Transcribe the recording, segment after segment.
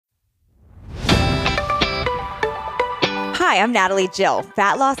Hi, I'm Natalie Jill,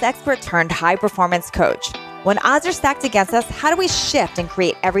 fat loss expert turned high performance coach. When odds are stacked against us, how do we shift and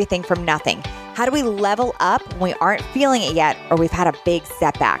create everything from nothing? How do we level up when we aren't feeling it yet or we've had a big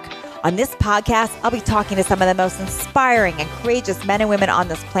setback? On this podcast, I'll be talking to some of the most inspiring and courageous men and women on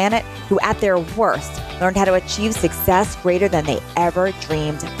this planet who, at their worst, learned how to achieve success greater than they ever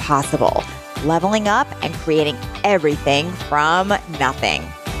dreamed possible, leveling up and creating everything from nothing.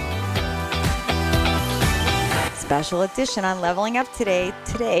 Special edition on Leveling Up today.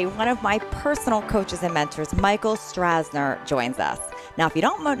 Today, one of my personal coaches and mentors, Michael Strasner, joins us. Now, if you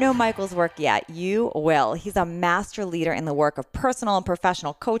don't know Michael's work yet, you will. He's a master leader in the work of personal and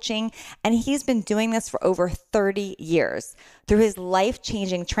professional coaching, and he's been doing this for over 30 years. Through his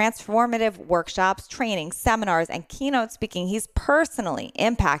life-changing transformative workshops, trainings, seminars, and keynote speaking, he's personally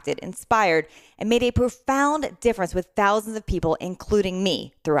impacted, inspired, and made a profound difference with thousands of people, including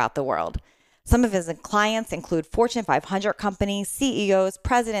me, throughout the world. Some of his clients include Fortune 500 companies, CEOs,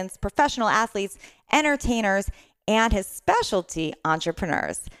 presidents, professional athletes, entertainers, and his specialty,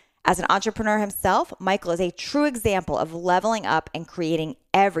 entrepreneurs. As an entrepreneur himself, Michael is a true example of leveling up and creating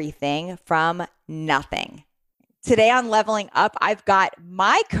everything from nothing. Today on Leveling Up, I've got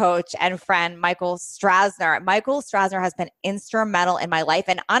my coach and friend, Michael Strasner. Michael Strasner has been instrumental in my life.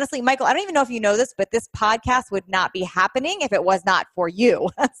 And honestly, Michael, I don't even know if you know this, but this podcast would not be happening if it was not for you.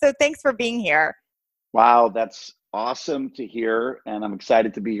 So thanks for being here. Wow, that's awesome to hear. And I'm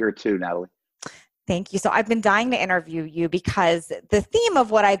excited to be here too, Natalie. Thank you. So I've been dying to interview you because the theme of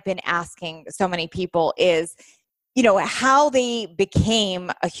what I've been asking so many people is, you know, how they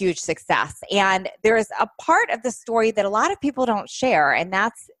became a huge success. And there's a part of the story that a lot of people don't share, and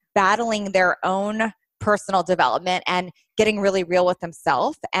that's battling their own personal development and getting really real with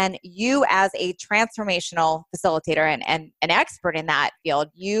themselves. And you, as a transformational facilitator and an expert in that field,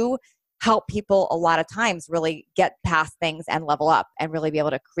 you help people a lot of times really get past things and level up and really be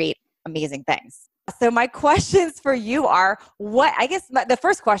able to create amazing things. So my questions for you are, the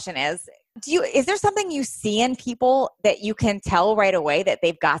first question is there something you see in people that you can tell right away that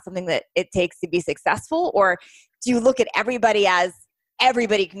they've got something that it takes to be successful? Or do you look at everybody as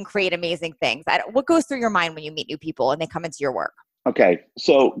everybody can create amazing things? What goes through your mind when you meet new people and they come into your work? Okay,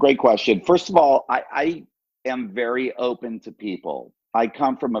 so great question. First of all, I am very open to people. I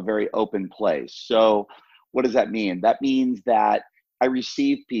come from a very open place. So what does that mean? That means that I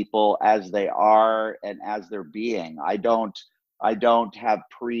receive people as they are and as they're being. I don't have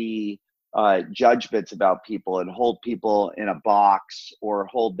judgments about people and hold people in a box or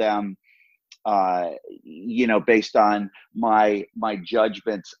hold them, based on my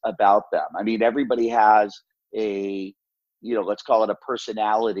judgments about them. I mean, everybody has let's call it a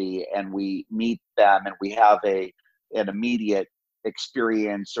personality, and we meet them and we have an immediate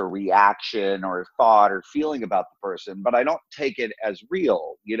experience or reaction or thought or feeling about the person, but I don't take it as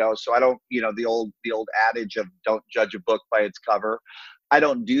real, so I don't, the old adage of don't judge a book by its cover. I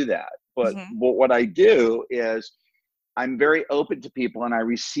don't do that. But what I do is I'm very open to people and I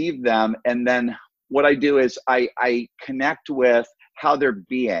receive them. And then what I do is I connect with how they're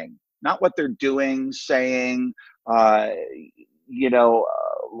being, not what they're doing, saying, like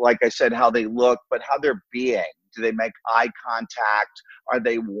I said, how they look, but how they're being. Do they make eye contact? Are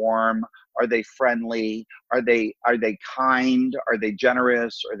they warm? Are they friendly? Are they kind? Are they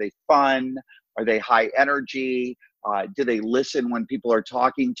generous? Are they fun? Are they high energy? Do they listen when people are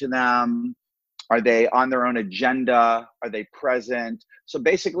talking to them? Are they on their own agenda? Are they present? So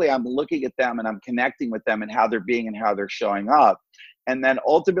basically, I'm looking at them and I'm connecting with them and how they're being and how they're showing up. And then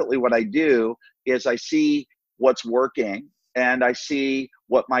ultimately what I do is I see what's working and I see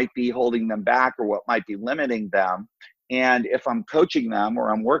what might be holding them back or what might be limiting them. And if I'm coaching them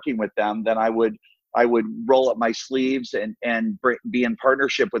or I'm working with them, then I would roll up my sleeves and be in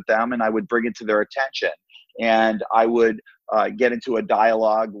partnership with them, and I would bring it to their attention. And I would get into a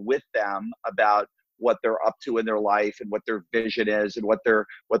dialogue with them about what they're up to in their life and what their vision is and what they're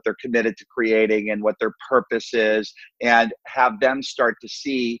committed to creating and what their purpose is, and have them start to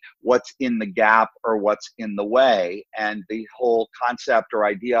see what's in the gap or what's in the way. And the whole concept or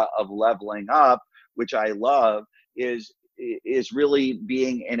idea of leveling up, which I love, is really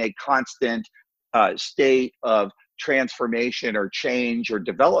being in a constant state of transformation or change or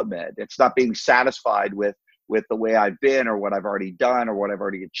development. It's not being satisfied with the way I've been or what I've already done or what I've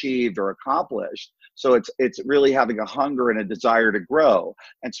already achieved or accomplished. So it's really having a hunger and a desire to grow.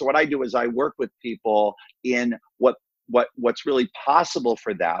 And so what I do is I work with people in what's really possible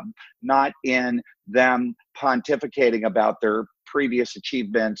for them, not in them pontificating about their previous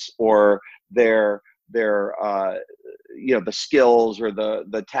achievements or their the skills or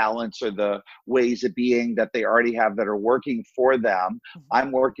the talents or the ways of being that they already have that are working for them.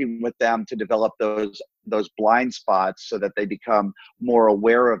 I'm working with them to develop those blind spots so that they become more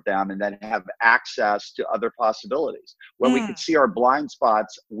aware of them and then have access to other possibilities. When we can see our blind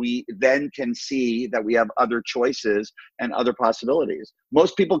spots, we then can see that we have other choices and other possibilities.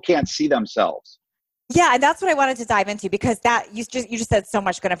 Most people can't see themselves. Yeah, and that's what I wanted to dive into, because that you just said so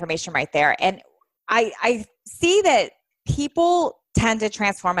much good information right there. And I see that people tend to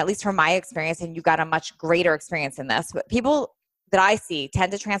transform, at least from my experience, and you got a much greater experience in this, but people that I see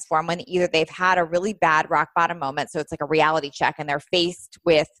tend to transform when either they've had a really bad rock bottom moment, so it's like a reality check and they're faced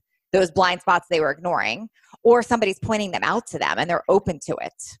with those blind spots they were ignoring, or somebody's pointing them out to them and they're open to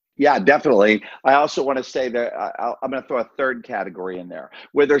it. Yeah, definitely. I also want to say that I'm going to throw a third category in there,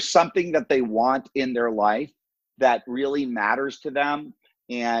 where there's something that they want in their life that really matters to them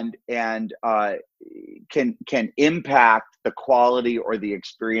and can impact the quality or the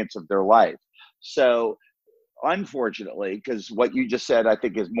experience of their life. So unfortunately, because what you just said, I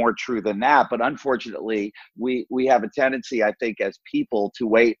think, is more true than that. But unfortunately, we have a tendency, I think, as people to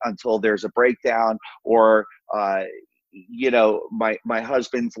wait until there's a breakdown, or my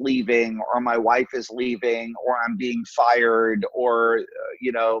husband's leaving, or my wife is leaving, or I'm being fired, or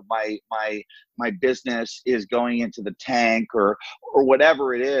my business is going into the tank, or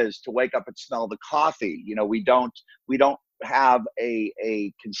whatever it is, to wake up and smell the coffee. We don't have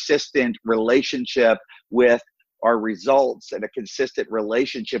a consistent relationship with our results and a consistent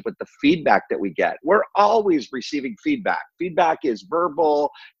relationship with the feedback that we get. We're always receiving feedback. Feedback is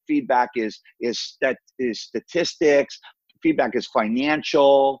verbal. Feedback is statistics. Feedback is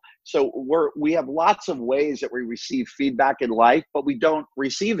financial. So we have lots of ways that we receive feedback in life, but we don't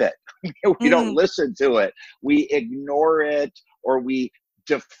receive it. We don't listen to it. We ignore it, or we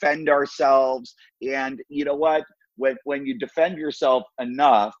defend ourselves. And you know what? When you defend yourself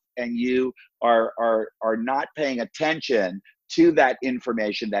enough and you are not paying attention to that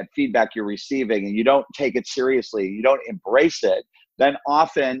information, that feedback you're receiving, and you don't take it seriously, you don't embrace it, then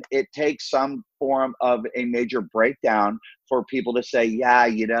often it takes some form of a major breakdown for people to say, yeah,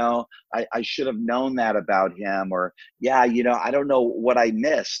 I should have known that about him, or yeah, I don't know what I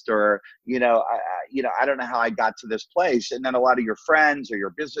missed, or I don't know how I got to this place. And then a lot of your friends or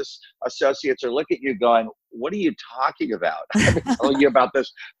your business associates are looking at you going, what are you talking about? I've been telling you about this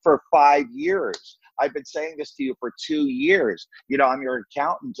for 5 years. I've been saying this to you for 2 years. I'm your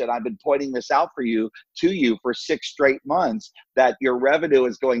accountant, and I've been pointing this out to you for 6 straight months, that your revenue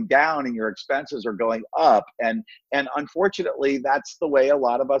is going down and your expenses are going up. And unfortunately, that's the way a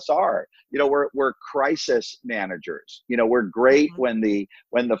lot of us are. We're crisis managers. We're great when the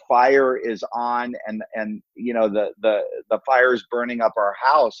fire is on and the fire is burning up our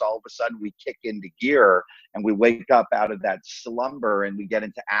house. All of a sudden we kick into gear and we wake up out of that slumber and we get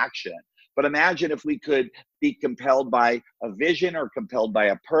into action. But imagine if we could be compelled by a vision, or compelled by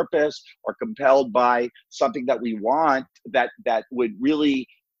a purpose, or compelled by something that we want, that would really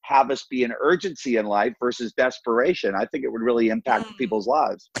have us be an urgency in life versus desperation. I think it would really impact people's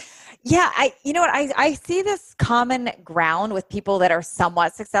lives. Yeah, I see this common ground with people that are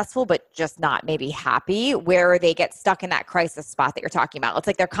somewhat successful, but just not maybe happy, where they get stuck in that crisis spot that you're talking about. It's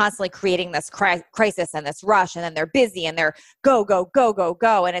like they're constantly creating this crisis and this rush, and then they're busy and they're go, go, go, go,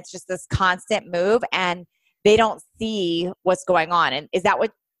 go. And it's just this constant move, and they don't see what's going on. And is that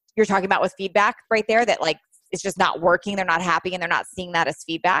what you're talking about with feedback right there? That like, it's just not working. They're not happy and they're not seeing that as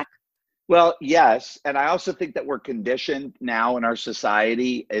feedback. Well, yes. And I also think that we're conditioned now in our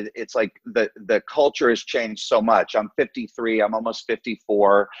society. It's like the culture has changed so much. I'm 53, I'm almost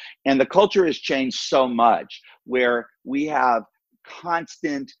 54. And the culture has changed so much, where we have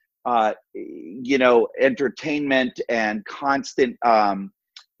constant, entertainment and constant,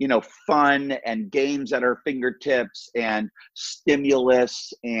 fun and games at our fingertips and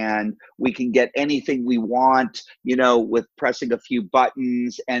stimulus, and we can get anything we want, with pressing a few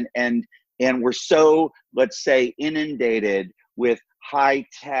buttons, and we're so, let's say, inundated with high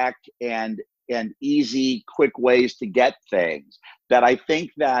tech and easy, quick ways to get things, that I think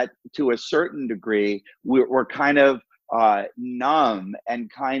that to a certain degree, we're kind of numb and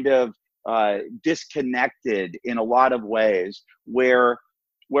kind of disconnected in a lot of ways, where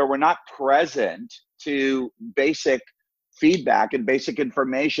we're not present to basic feedback and basic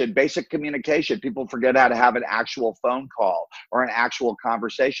information, basic communication. People forget how to have an actual phone call or an actual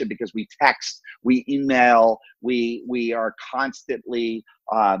conversation, because we text, we email, we are constantly,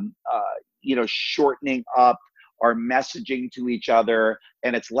 shortening up our messaging to each other,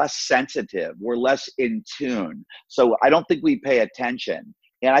 and it's less sensitive. We're less in tune. So I don't think we pay attention.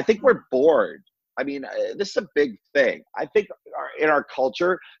 And I think we're bored. I mean, this is a big thing. I think in our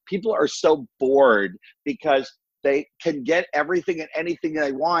culture, people are so bored because they can get everything and anything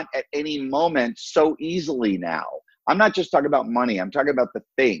they want at any moment so easily now. I'm not just talking about money. I'm talking about the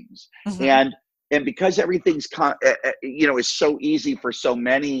things. Mm-hmm. And because everything's is so easy for so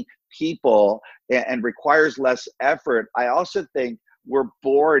many people and requires less effort, I also think we're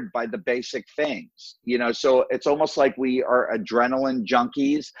bored by the basic things, so it's almost like we are adrenaline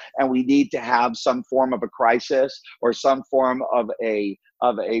junkies, and we need to have some form of a crisis or some form of a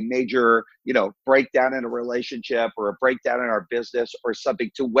major, breakdown in a relationship or a breakdown in our business or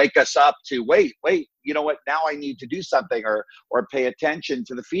something to wake us up to wait, you know what, now I need to do something or pay attention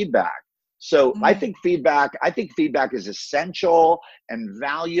to the feedback. So I think feedback is essential and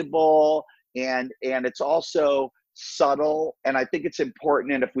valuable, and it's also subtle, and I think it's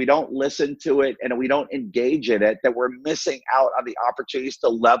important. And if we don't listen to it and we don't engage in it, that we're missing out on the opportunities to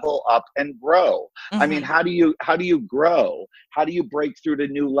level up and grow. I mean, how do you grow? How do you break through to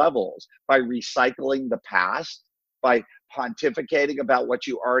new levels? By recycling the past, by pontificating about what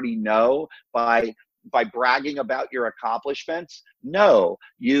you already know, by bragging about your accomplishments? No,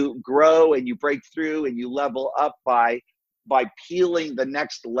 you grow and you break through and you level up by peeling the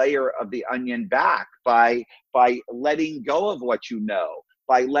next layer of the onion back, by letting go of what you know,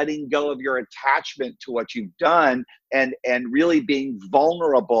 by letting go of your attachment to what you've done, and really being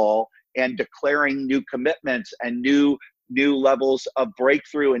vulnerable and declaring new commitments and new levels of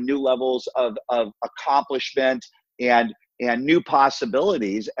breakthrough and new levels of accomplishment and new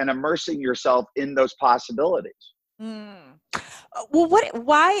possibilities, and immersing yourself in those possibilities. Well,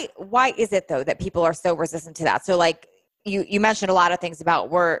 why is it though that people are so resistant to that? So like, you mentioned a lot of things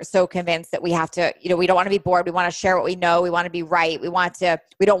about we're so convinced that we have to, we don't want to be bored. We want to share what we know. We want to be right. We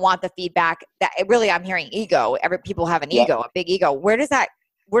don't want the feedback. That really, I'm hearing ego. People have an ego, a big ego. Where does that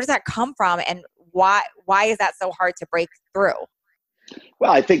come from? And why is that so hard to break through?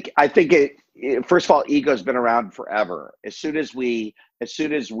 Well, I think first of all, ego's been around forever. As soon as we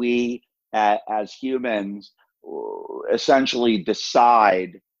as humans essentially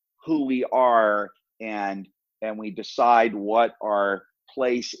decide who we are, and we decide what our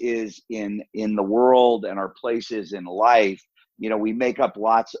place is in the world and our place is in life, we make up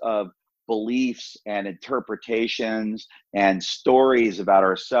lots of beliefs and interpretations and stories about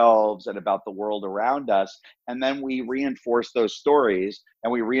ourselves and about the world around us. And then we reinforce those stories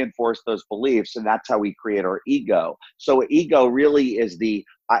and we reinforce those beliefs. And that's how we create our ego. So ego really is the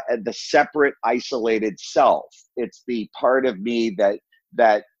separate, isolated self. It's the part of me that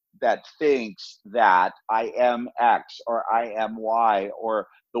thinks that I am X or I am Y, or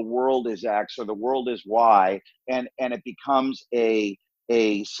the world is X or the world is Y. And it becomes a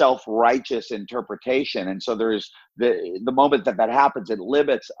self-righteous interpretation. And so there's the moment that happens, it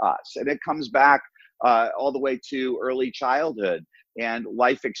limits us. And it comes back all the way to early childhood and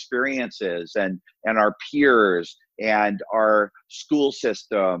life experiences and our peers and our school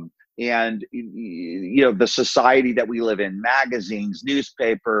system and the society that we live in, magazines,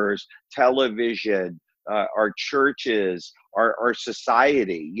 newspapers, television, our churches, our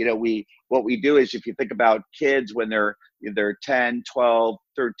society. What we do is, if you think about kids when they're 10, 12,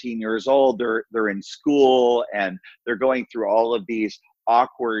 13 years old, they're in school and they're going through all of these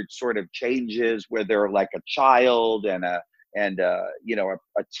awkward sort of changes where they're like a child and a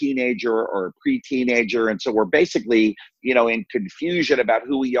teenager or a pre-teenager. And so we're basically, in confusion about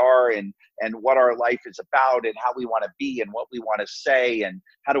who we are and what our life is about and how we want to be and what we want to say and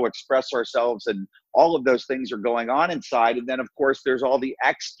how to express ourselves. And all of those things are going on inside. And then of course there's all the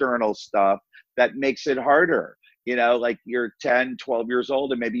external stuff that makes it harder. Like you're 10, 12 years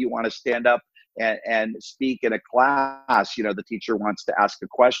old and maybe you want to stand up and speak in a class. The teacher wants to ask a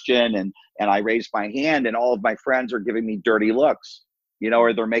question and I raise my hand and all of my friends are giving me dirty looks,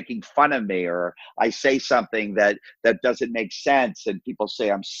 or they're making fun of me, or I say something that doesn't make sense and people say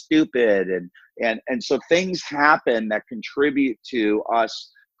I'm stupid. And so things happen that contribute to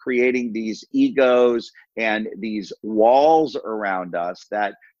us creating these egos and these walls around us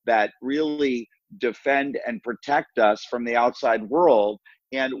that really defend and protect us from the outside world.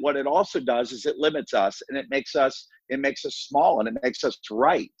 And what it also does is it limits us and it makes us small and it makes us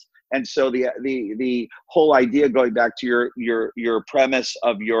right. And so the whole idea, going back to your premise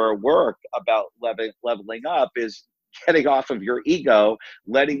of your work about leveling up, is getting off of your ego,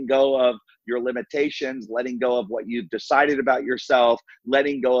 letting go of your limitations, letting go of what you've decided about yourself,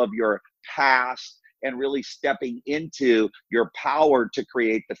 letting go of your past, and really stepping into your power to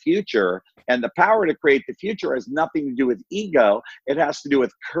create the future. And the power to create the future has nothing to do with ego. It has to do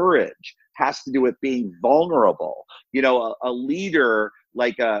with courage, has to do with being vulnerable. A leader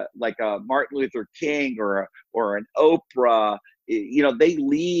a Martin Luther King or an Oprah. They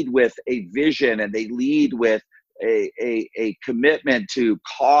lead with a vision, and they lead with a commitment to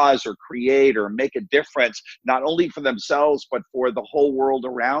cause or create or make a difference, not only for themselves, but for the whole world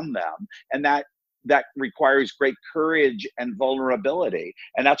around them. And that requires great courage and vulnerability.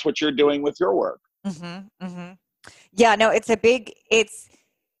 And that's what you're doing with your work. Mm-hmm, mm-hmm. Yeah, no, it's a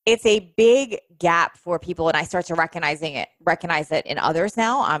big gap for people. And I start to recognize it in others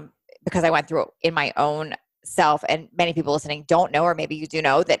now, because I went through it in my own self, and many people listening don't know, or maybe you do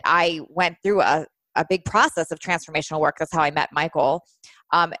know, that I went through a big process of transformational work. That's how I met Michael.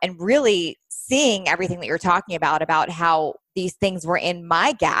 And really seeing everything that you're talking about how these things were in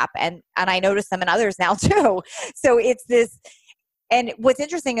my gap, and I notice them in others now too. So it's this, and what's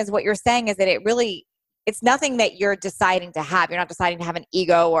interesting is what you're saying is that it's nothing that you're deciding to have. You're not deciding to have an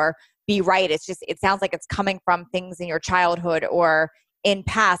ego or be right. It's just, it sounds like it's coming from things in your childhood or in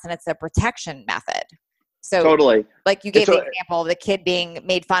past, and it's a protection method. So totally, like you gave the example of the kid being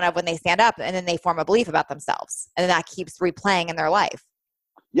made fun of when they stand up, and then they form a belief about themselves, and then that keeps replaying in their life.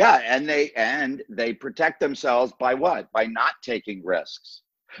 Yeah, and they protect themselves by what? By not taking risks.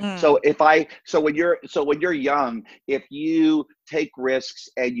 So when you're young, if you take risks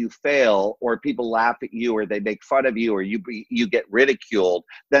and you fail, or people laugh at you, or they make fun of you, or you get ridiculed,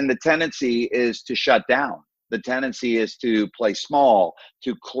 then the tendency is to shut down. The tendency is to play small,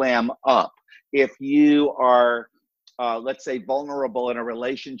 to clam up. If you are, let's say, vulnerable in a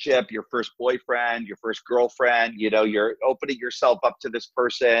relationship, your first boyfriend, your first girlfriend, you're opening yourself up to this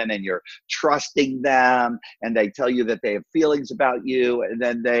person, and you're trusting them, and they tell you that they have feelings about you, and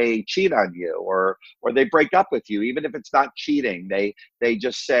then they cheat on you, or they break up with you. Even if it's not cheating, they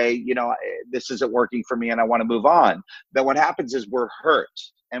just say, this isn't working for me and I want to move on. Then what happens is we're hurt.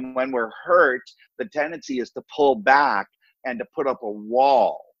 And when we're hurt, the tendency is to pull back and to put up a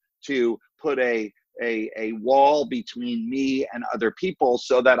wall, to put a wall between me and other people,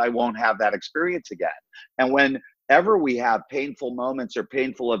 so that I won't have that experience again. And whenever we have painful moments or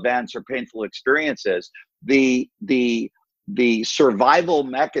painful events or painful experiences, the survival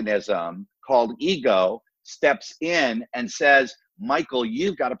mechanism called ego steps in and says, Michael,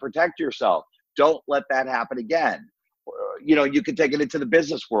 you've got to protect yourself. Don't let that happen again. You can take it into the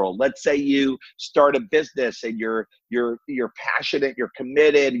business world. Let's say you start a business, and you're passionate, you're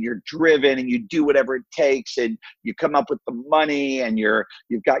committed, and you're driven, and you do whatever it takes, and you come up with the money, and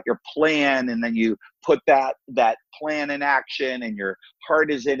you've got your plan, and then you put that plan in action, and your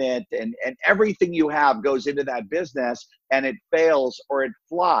heart is in it, and everything you have goes into that business, and it fails or it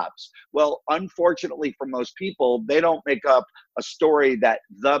flops. Well, unfortunately for most people, they don't make up a story that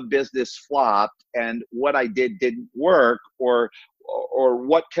the business flopped and what I did didn't work, or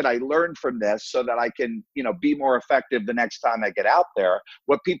what can I learn from this so that I can, be more effective the next time I get out there.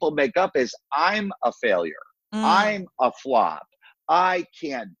 What people make up is, I'm a failure. I'm a flop. I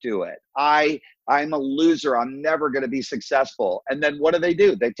can't do it. I'm a loser. I'm never going to be successful. And then what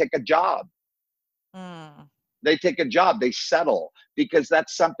do? They take a job. They take a job. They settle, because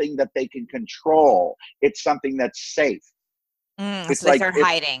that's something that they can control. It's something that's safe. So they start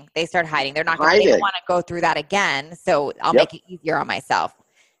hiding. They don't want to go through that again. So I'll make it easier on myself.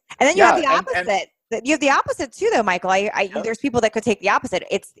 And then you have the opposite. You have the opposite too, though, Michael. There's people that could take the opposite.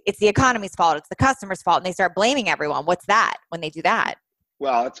 It's the economy's fault. It's the customer's fault. And they start blaming everyone. What's that when they do that?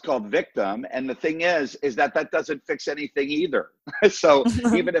 Well, it's called victim. And the thing is that doesn't fix anything either. So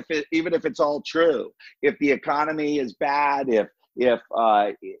even if it's all true, if the economy is bad, if it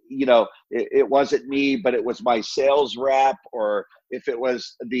wasn't me, but it was my sales rep, or if it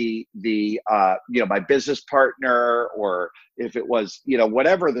was my business partner, or if it was,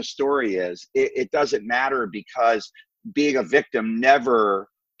 whatever the story is, it doesn't matter, because being a victim never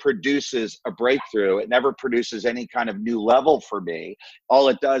produces a breakthrough. It never produces any kind of new level for me. All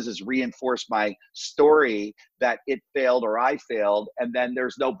it does is reinforce my story that it failed or I failed, and then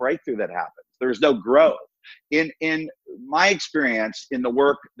there's no breakthrough that happens. There's no growth. In my experience, in the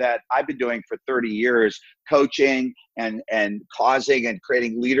work that I've been doing for 30 years, coaching and causing and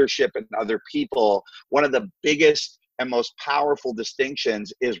creating leadership in other people, one of the biggest and most powerful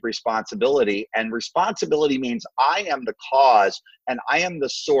distinctions is responsibility. And responsibility means I am the cause and I am the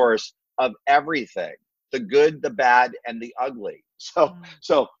source of everything, the good, the bad, and the ugly.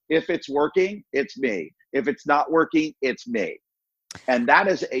 So if it's working, it's me. If it's not working, it's me. And that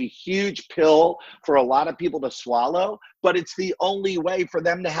is a huge pill for a lot of people to swallow, but it's the only way for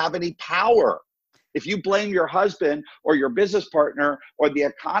them to have any power. If you blame your husband or your business partner or the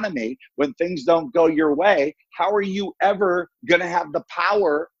economy when things don't go your way, how are you ever going to have the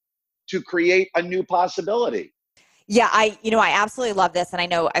power to create a new possibility? Yeah, I absolutely love this. And I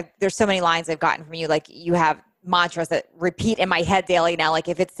know there's so many lines I've gotten from you. Like you have mantras that repeat in my head daily now, like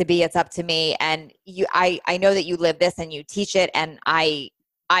if it's to be, it's up to me. And I know that you live this and you teach it, and I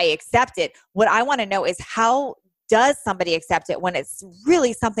accept it. What I want to know is, how does somebody accept it when it's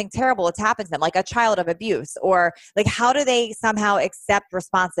really something terrible that's happened to them, like a child of abuse, or like, how do they somehow accept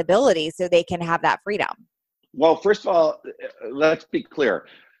responsibility so they can have that freedom? Well, first of all, let's be clear.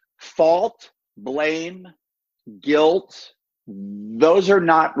 Fault, blame, guilt, those are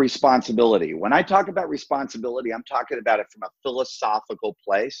not responsibility. When I talk about responsibility, I'm talking about it from a philosophical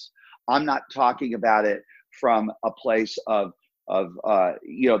place. I'm not talking about it from a place of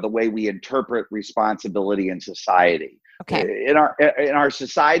the way we interpret responsibility in society. Okay. In our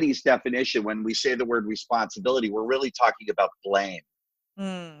society's definition, when we say the word responsibility, we're really talking about blame.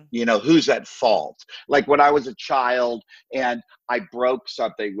 Mm. Who's at fault? Like when I was a child and I broke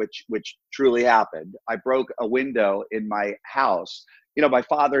something, which truly happened. I broke a window in my house. My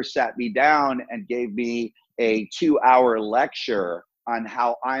father sat me down and gave me a 2-hour lecture on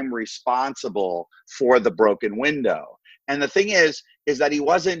how I'm responsible for the broken window. And the thing is that he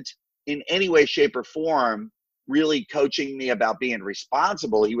wasn't in any way, shape, or form really coaching me about being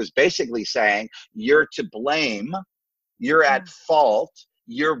responsible. He was basically saying, you're to blame, you're at fault,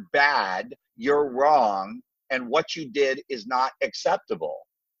 you're bad, you're wrong, and what you did is not acceptable.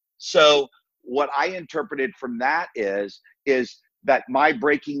 So what I interpreted from that is that my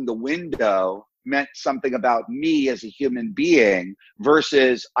breaking the window meant something about me as a human being,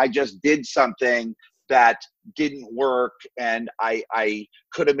 versus I just did something that didn't work, and I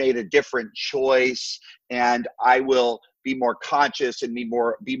could have made a different choice, and I will be more conscious and be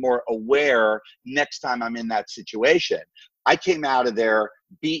more aware next time I'm in that situation. I came out of there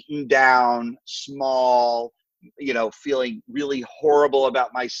beaten down, small, feeling really horrible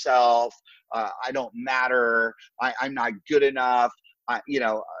about myself. I don't matter. I'm not good enough.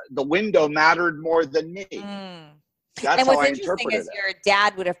 The window mattered more than me. Mm. That's And how what's I interesting interpreted is it. your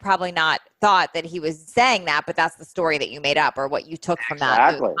dad would have probably not thought that he was saying that, but that's the story that you made up, or what you took from those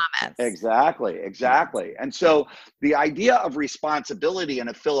Exactly. comments. Exactly. And so the idea of responsibility in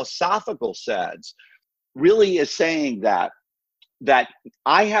a philosophical sense really is saying that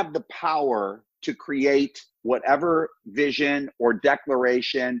I have the power to create whatever vision or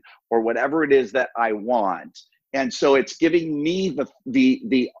declaration or whatever it is that I want. And so it's giving me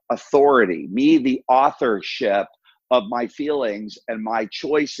the authority, me the authorship of my feelings and my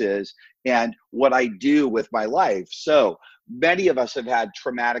choices and what I do with my life. So many of us have had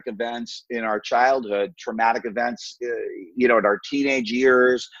traumatic events in our childhood, traumatic events, in our teenage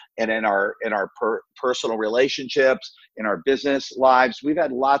years, and in our personal relationships, in our business lives. We've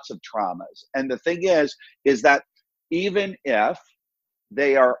had lots of traumas. And the thing is that even if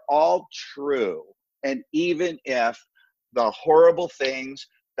they are all true, and even if the horrible things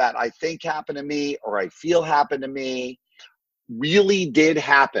that I think happen to me or I feel happen to me really did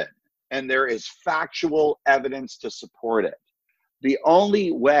happen, and there is factual evidence to support it, the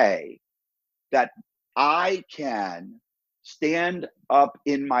only way that I can stand up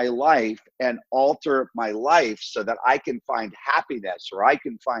in my life and alter my life so that I can find happiness, or I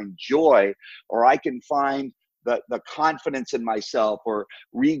can find joy, or I can find the confidence in myself, or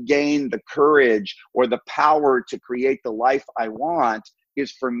regain the courage or the power to create the life I want,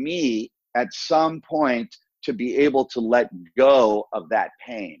 is for me at some point to be able to let go of that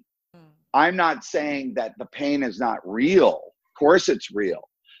pain. I'm not saying that the pain is not real. Of course it's real.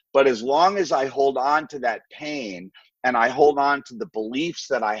 But as long as I hold on to that pain, and I hold on to the beliefs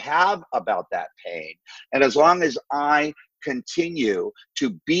that I have about that pain, and as long as I continue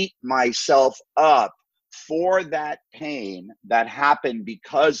to beat myself up for that pain that happened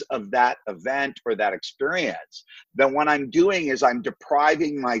because of that event or that experience, then what I'm doing is I'm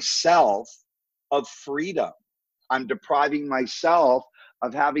depriving myself of freedom. I'm depriving myself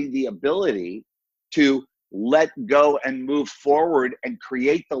of having the ability to let go and move forward and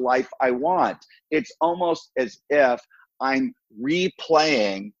create the life I want. It's almost as if I'm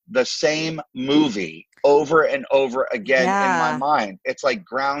replaying the same movie over and over again in my Yeah. mind. It's like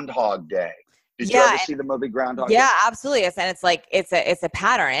Groundhog Day. Did you Yeah. ever see the movie Groundhog Day? Yeah, absolutely. And it's like, it's a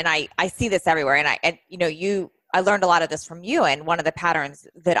pattern. And I see this everywhere. And I learned a lot of this from you. And one of the patterns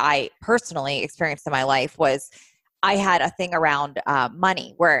that I personally experienced in my life was, I had a thing around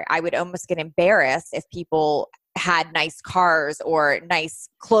money, where I would almost get embarrassed if people had nice cars or nice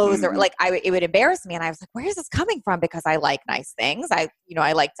clothes, or Mm-hmm. like it would embarrass me. And I was like, where is this coming from? Because I like nice things. I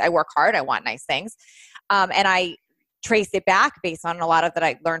work hard. I want nice things. And I traced it back based on a lot of that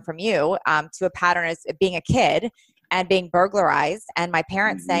I learned from you, to a pattern as being a kid and being burglarized, and my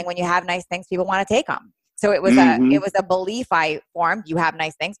parents Mm-hmm. saying, when you have nice things, people want to take them. So it was Mm-hmm. a belief I formed. You have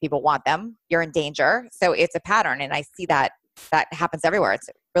nice things, people want them, you're in danger. So it's a pattern. And I see that happens everywhere. It's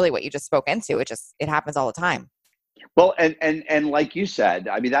really what you just spoke into. It happens all the time. Well, and like you said,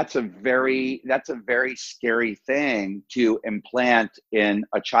 I mean, that's a very scary thing to implant in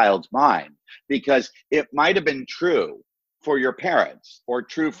a child's mind, because it might have been true for your parents, or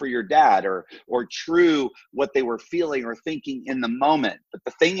true for your dad, or true what they were feeling or thinking in the moment. But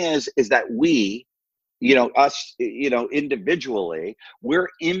the thing is that we, us, individually, we're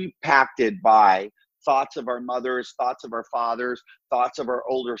impacted by thoughts of our mothers, thoughts of our fathers, thoughts of our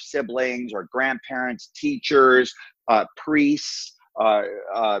older siblings, or grandparents, teachers, priests,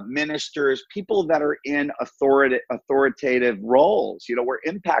 ministers, people that are in authoritative roles. We're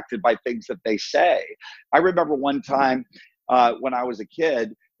impacted by things that they say. I remember one time when I was a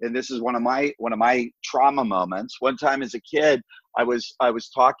kid, and this is one of my trauma moments. One time as a kid, I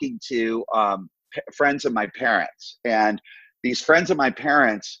was talking to friends of my parents, and these friends of my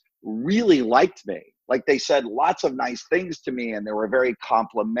parents really liked me. Like, they said lots of nice things to me, and they were very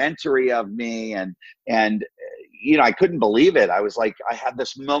complimentary of me, and I couldn't believe it. I was like, I had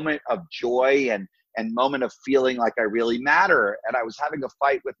this moment of joy and moment of feeling like I really matter. And I was having a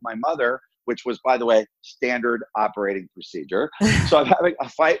fight with my mother, which was, by the way, standard operating procedure. So I'm having a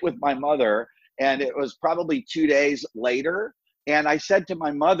fight with my mother, and it was probably 2 days later. And I said to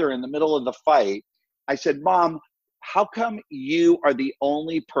my mother in the middle of the fight, I said, Mom, how come you are the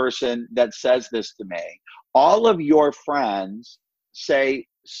only person that says this to me? All of your friends say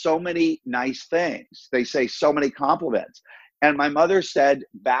so many nice things. They say so many compliments. And my mother said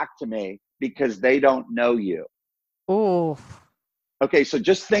back to me, because they don't know you. Oh, Okay, so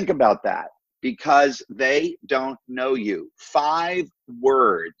just think about that. Because they don't know you. 5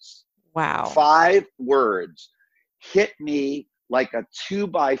 words. wow. 5 words hit me like a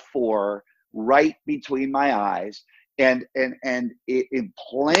 2x4 right between my eyes, and it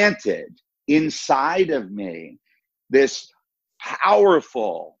implanted inside of me this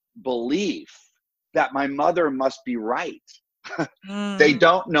powerful belief that my mother must be right. They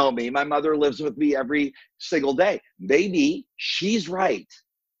don't know me. My mother lives with me every single day. Maybe she's right.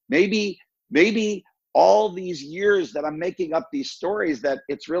 Maybe all these years that I'm making up these stories, that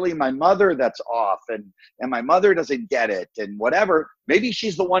it's really my mother that's off, and my mother doesn't get it, and whatever. Maybe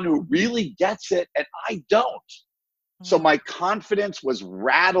she's the one who really gets it and I don't. So my confidence was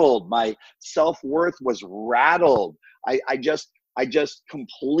rattled. My self-worth was rattled. I just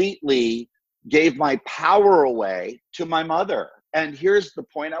completely gave my power away to my mother. And here's the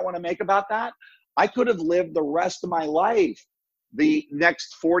point I want to make about that. I could have lived the rest of my life, the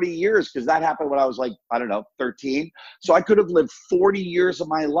next 40 years, because that happened when I was like, I don't know, 13. So I could have lived 40 years of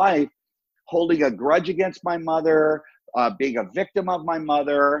my life holding a grudge against my mother, being a victim of my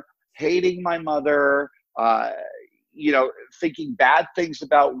mother, hating my mother, thinking bad things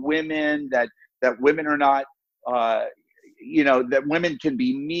about women, that women are not, that women can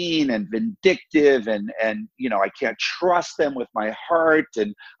be mean and vindictive, and I can't trust them with my heart.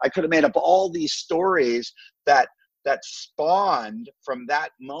 And I could have made up all these stories that spawned from that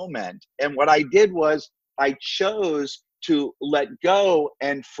moment. And what I did was I chose to let go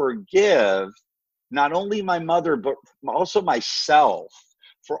and forgive not only my mother, but also myself,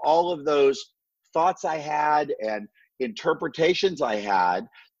 for all of those thoughts I had and interpretations I had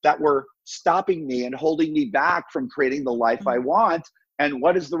that were stopping me and holding me back from creating the life I want. And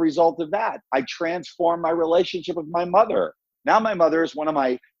what is the result of that? I transformed my relationship with my mother. Now my mother is one of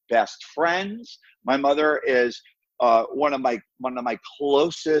my best friends. My mother is one of my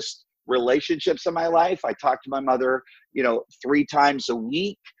closest relationships in my life. I talk to my mother, 3 times a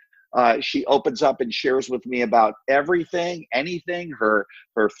week. She opens up and shares with me about everything, anything, her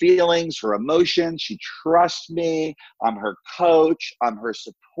feelings, her emotions. She trusts me. I'm her coach. I'm her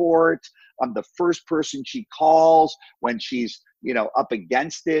support. I'm the first person she calls when she's, up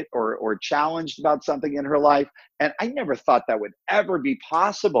against it or challenged about something in her life. And I never thought that would ever be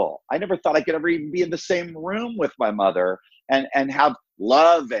possible. I never thought I could ever even be in the same room with my mother and have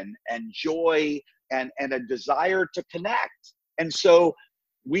love and joy and a desire to connect. And so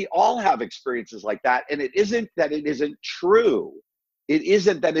we all have experiences like that. And it isn't that it isn't true. It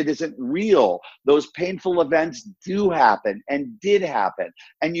isn't that it isn't real. Those painful events do happen and did happen.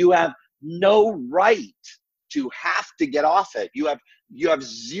 And you have no right to have to get off it. You have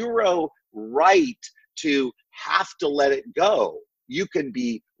zero right to have to let it go. You can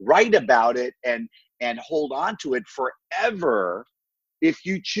be right about it and hold on to it forever if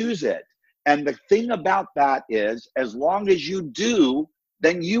you choose it. And the thing about that is, as long as you do,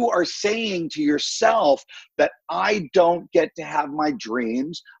 then you are saying to yourself that I don't get to have my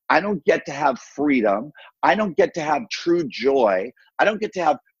dreams. I don't get to have freedom. I don't get to have true joy. I don't get to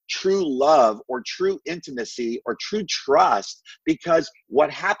have true love or true intimacy or true trust, because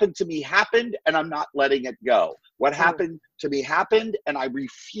what happened to me happened and I'm not letting it go. What happened to me happened and I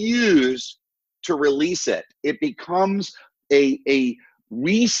refuse to release it. It becomes a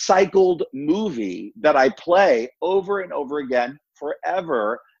recycled movie that I play over and over again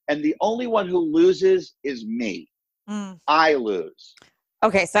forever. And the only one who loses is me. I lose.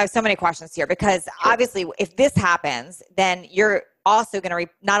 Okay, so I have so many questions here, because obviously if this happens, then you're also going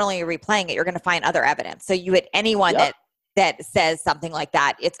to not only replaying it, you're going to find other evidence. So you hit anyone that says something like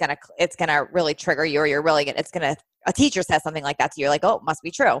that, it's going to really trigger you, or you're really going to, a teacher says something like that to you, you're like, oh, it must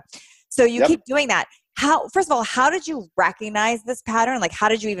be true. So you keep doing that. First of all, how did you recognize this pattern? Like, how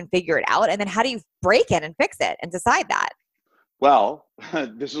did you even figure it out? And then how do you break it and fix it and decide that? Well,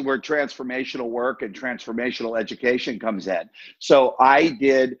 this is where transformational work and transformational education comes in. So I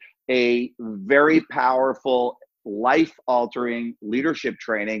did a very powerful, life-altering leadership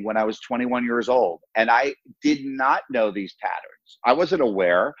training when I was 21 years old. And I did not know these patterns. I wasn't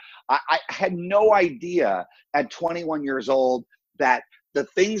aware. I had no idea at 21 years old that the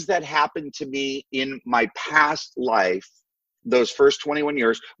things that happened to me in my past life, those first 21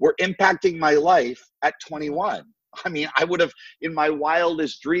 years, were impacting my life at 21. I mean, I would have, in my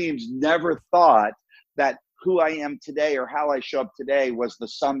wildest dreams, never thought that who I am today or how I show up today was the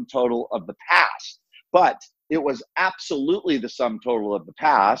sum total of the past. But it was absolutely the sum total of the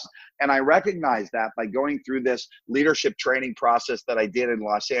past. And I recognized that by going through this leadership training process that I did in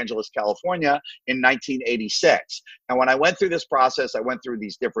Los Angeles, California in 1986. And when I went through this process, I went through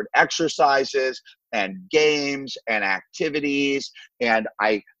these different exercises and games and activities, and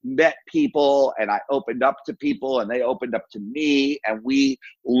I met people and I opened up to people and they opened up to me, and we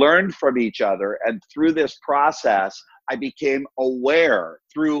learned from each other. And through this process, I became aware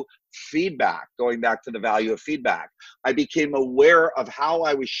through feedback, going back to the value of feedback. I became aware of how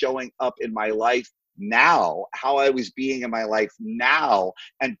I was showing up in my life now, how I was being in my life now,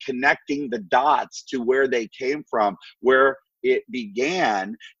 and connecting the dots to where they came from, where it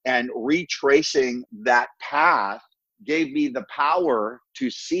began, and retracing that path gave me the power to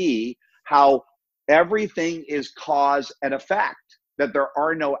see how everything is cause and effect, that there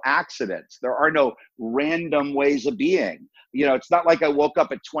are no accidents, there are no random ways of being. You know, it's not like I woke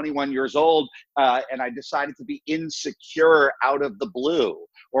up at 21 years old and I decided to be insecure out of the blue,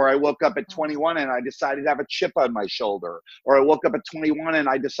 or I woke up at 21 and I decided to have a chip on my shoulder, or I woke up at 21 and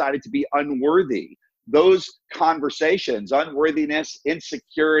I decided to be unworthy. Those conversations, unworthiness,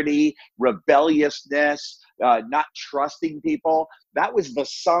 insecurity, rebelliousness, not trusting people, that was the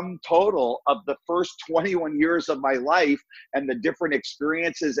sum total of the first 21 years of my life, and the different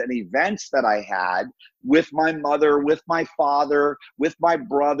experiences and events that I had with my mother, with my father, with my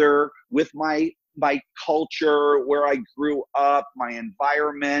brother, with my culture, where I grew up, my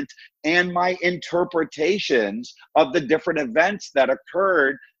environment, and my interpretations of the different events that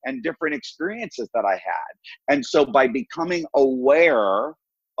occurred and different experiences that I had. And so by becoming aware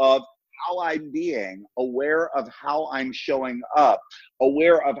of how I'm being, aware of how I'm showing up,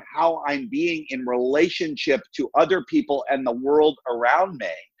 aware of how I'm being in relationship to other people and the world around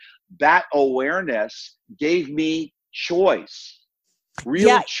me, that awareness gave me choice.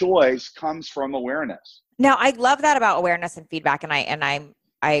 Real choice comes from awareness. Now, I love that about awareness and feedback, and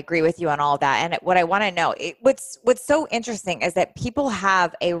I agree with you on all of that. And what I want to know, what's so interesting is that people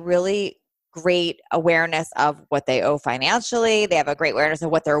have a really great awareness of what they owe financially. They have a great awareness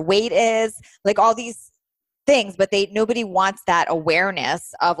of what their weight is, like all these things, but nobody wants that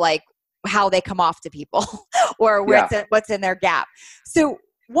awareness of like how they come off to people or what's in their gap. So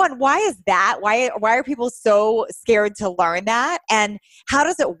one, why is that? Why are people so scared to learn that? And how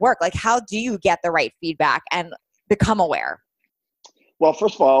does it work? Like, how do you get the right feedback and become aware? Well,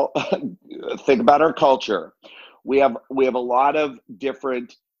 first of all, think about our culture. We have a lot of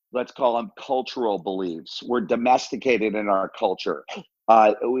different, let's call them cultural beliefs. We're domesticated in our culture.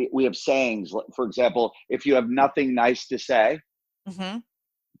 We have sayings. For example, if you have nothing nice to say,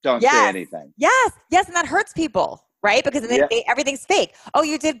 don't say anything. Yes, and that hurts people. Right? Because then everything's fake. Oh,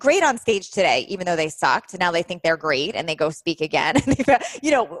 you did great on stage today, even though they sucked. Now they think they're great and they go speak again.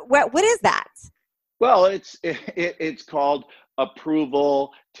 What is that? Well, it's called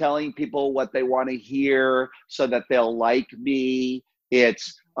approval, telling people what they want to hear so that they'll like me.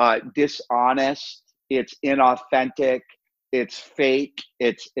 It's dishonest. It's inauthentic. It's fake.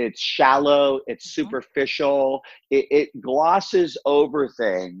 It's shallow. It's superficial. It glosses over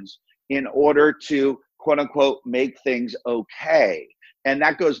things in order to, quote unquote, make things okay. And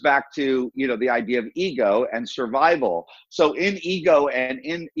that goes back to, the idea of ego and survival. So in ego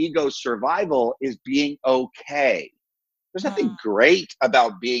survival is being okay. There's nothing great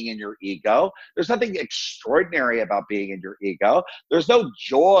about being in your ego. There's nothing extraordinary about being in your ego. There's no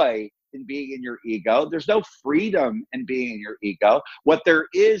joy in being in your ego. There's no freedom in being in your ego. What there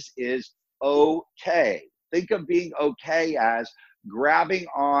is okay. Think of being okay as grabbing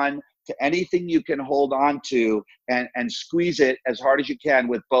on to anything you can hold on to and squeeze it as hard as you can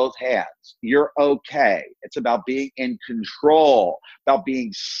with both hands. You're okay. It's about being in control, about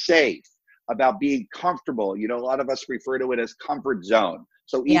being safe, about being comfortable. A lot of us refer to it as comfort zone.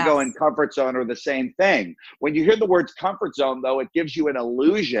 So ego and comfort zone are the same thing. When you hear the words comfort zone, though, it gives you an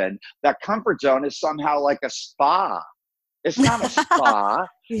illusion that comfort zone is somehow like a spa. It's not a spa.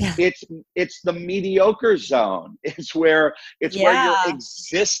 Yeah. It's the mediocre zone. It's where you're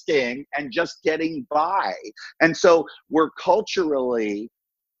existing and just getting by. And so we're culturally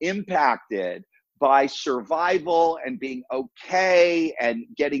impacted by survival and being okay and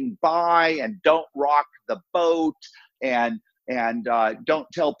getting by and don't rock the boat and don't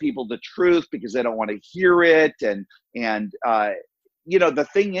tell people the truth because they don't want to hear it. And the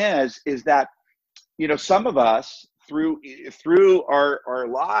thing is that, some of us through our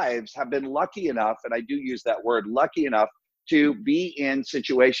lives have been lucky enough, and I do use that word, lucky enough, to be in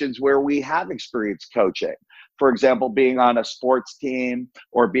situations where we have experienced coaching. For example, being on a sports team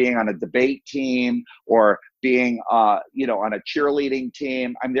or being on a debate team or being, on a cheerleading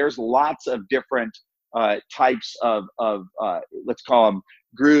team. I mean, there's lots of different types of let's call them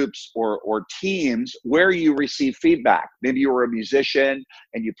groups or teams where you receive feedback. Maybe you were a musician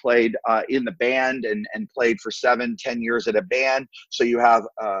and you played in the band and played for 7-10 years at a band. So you have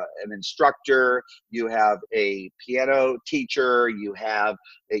an instructor, you have a piano teacher, you have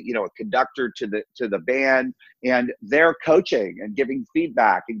a conductor to the band, and they're coaching and giving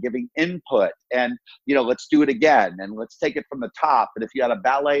feedback and giving input and let's do it again and let's take it from the top. And if you had a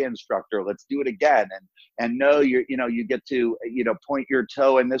ballet instructor, let's do it again and know you get to point your toe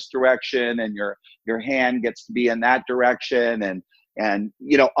in this direction and your hand gets to be in that direction and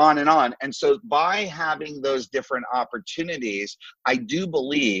on and on. And so by having those different opportunities, I do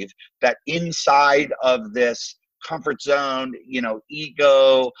believe that inside of this comfort zone,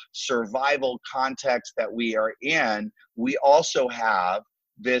 ego, survival context that we are in, we also have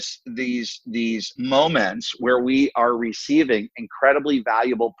these moments where we are receiving incredibly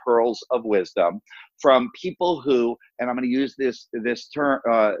valuable pearls of wisdom from people who, and I'm going to use this term,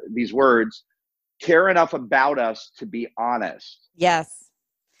 these words, care enough about us to be honest. Yes.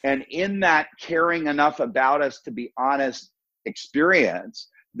 And in that caring enough about us to be honest experience,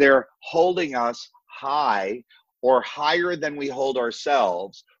 they're holding us high or higher than we hold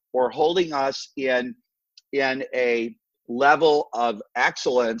ourselves, or holding us in a level of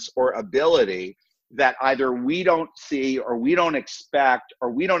excellence or ability that either we don't see or we don't expect or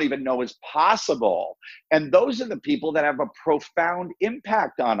we don't even know is possible. And those are the people that have a profound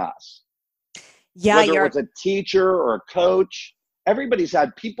impact on us. Yeah, whether it was a teacher or a coach, everybody's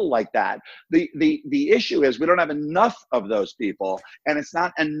had people like that. The issue is we don't have enough of those people, and it's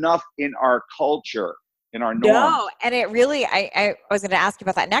not enough in our culture, in our norm. No, and it really, I was going to ask you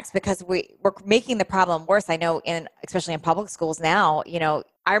about that next, because we're making the problem worse. I know especially in public schools now,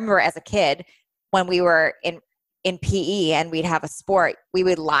 I remember as a kid when we were in PE and we'd have a sport, we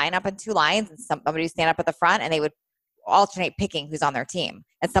would line up in two lines and somebody would stand up at the front and they would alternate picking who's on their team,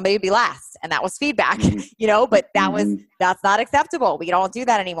 and somebody would be last, and that was feedback, but that's not acceptable. We don't do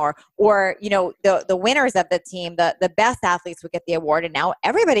that anymore. Or, the winners of the team, the best athletes would get the award, and now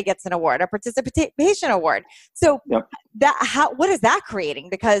everybody gets an award, a participation award. So what is that creating?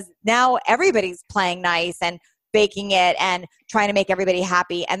 Because now everybody's playing nice and faking it and trying to make everybody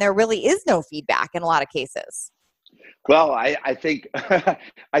happy, and there really is no feedback in a lot of cases. Well, I think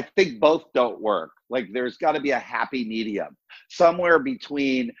I think both don't work. Like, there's got to be a happy medium somewhere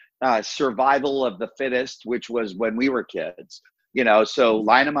between survival of the fittest, which was when we were kids. So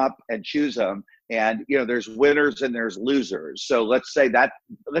line them up and choose them, and there's winners and there's losers. So let's say that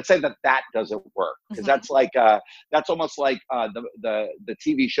doesn't work, because that's almost like the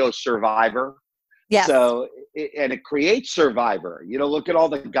TV show Survivor. Yes. So, and it creates Survivor. Look at all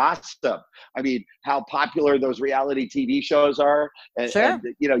the gossip. I mean, how popular those reality TV shows are. And, sure. And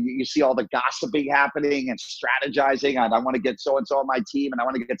you see all the gossiping happening and strategizing. And I want to get so-and-so on my team, and I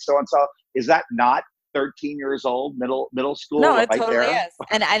want to get so-and-so. Is that not 13 years old, middle school? No, it right totally there? is.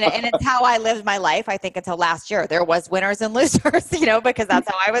 And it's how I lived my life, I think, until last year. There was winners and losers, because that's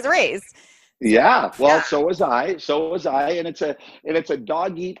how I was raised. Yeah, well, so was I, and it's a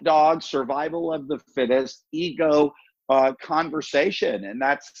dog eat dog, survival of the fittest, ego conversation, and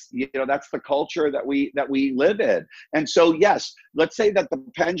that's that's the culture that we live in. And so yes, let's say that the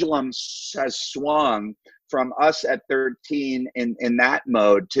pendulum has swung from us at 13 in that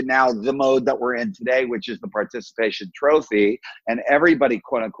mode to now the mode that we're in today, which is the participation trophy, and everybody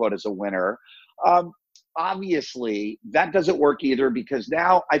quote unquote is a winner. Obviously that doesn't work either, because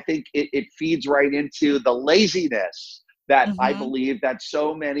now I think it feeds right into the laziness that I believe that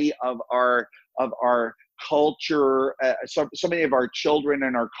so many of our culture, so many of our children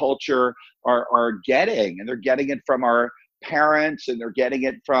in our culture are getting, and they're getting it from our parents, and they're getting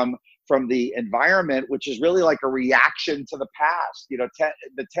it from the environment, which is really like a reaction to the past.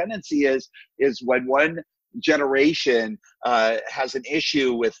 The tendency is when one generation has an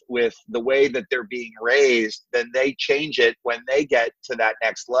issue with the way that they're being raised, then they change it when they get to that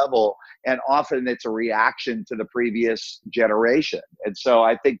next level, and often it's a reaction to the previous generation. And so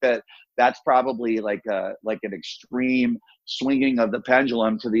I think that that's probably like an extreme swinging of the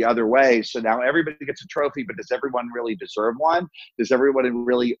pendulum to the other way. So now everybody gets a trophy, but does everyone really deserve one? Does everyone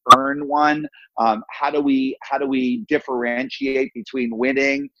really earn one? How do we differentiate between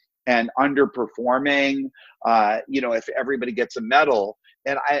winning and underperforming? If everybody gets a medal,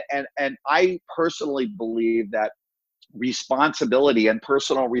 and I personally believe that responsibility and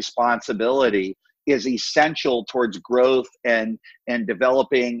personal responsibility is essential towards growth and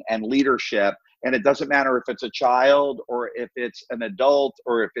developing and leadership. And it doesn't matter if it's a child or if it's an adult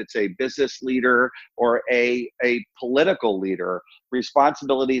or if it's a business leader or a political leader.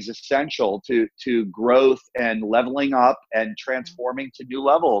 Responsibility is essential to growth and leveling up and transforming to new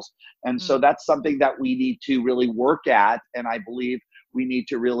levels. And so that's something that we need to really work at. And I believe we need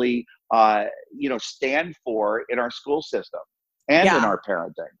to really, stand for in our school system and in our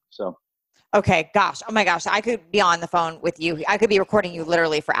parenting. So. Okay, gosh. Oh my gosh. I could be on the phone with you. I could be recording you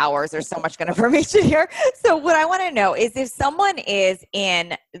literally for hours. There's so much good information here. So what I want to know is, if someone is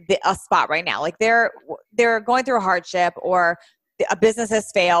in a spot right now, like they're going through a hardship, or a business has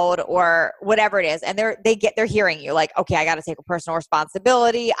failed, or whatever it is, and they're hearing you like, okay, I got to take a personal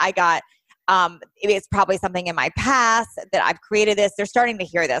responsibility. It's probably something in my past that I've created this. They're starting to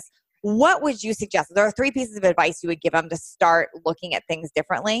hear this. What would you suggest? There are 3 pieces of advice you would give them to start looking at things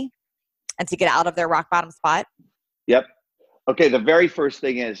differently and to get out of their rock bottom spot? Yep. Okay. The very first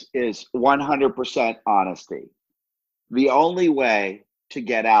thing is 100% honesty. The only way to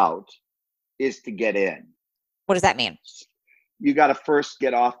get out is to get in. What does that mean? You got to first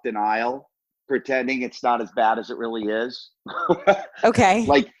get off denial, pretending it's not as bad as it really is. Okay.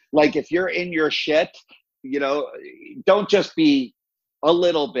 Like if you're in your shit, don't just be a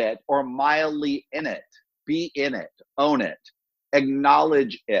little bit or mildly in it. Be in it, own it,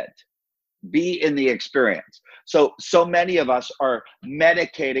 acknowledge it. Be in the experience. So many of us are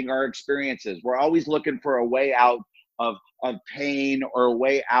medicating our experiences. We're always looking for a way out of pain, or a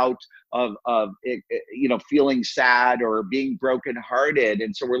way out of feeling sad or being brokenhearted.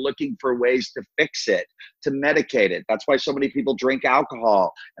 And so we're looking for ways to fix it, to medicate it. That's why so many people drink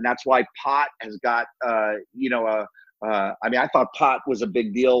alcohol. And that's why pot has got, I thought pot was a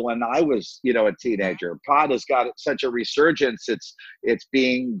big deal when I was, a teenager. Pot has got such a resurgence. It's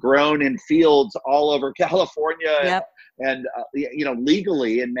being grown in fields all over California. Yep. And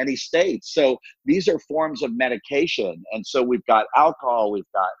legally in many states. So these are forms of medication. And so we've got alcohol,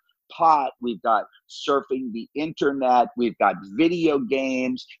 we've got pot, we've got surfing the internet, we've got video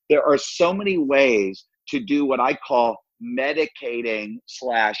games. There are so many ways to do what I call medicating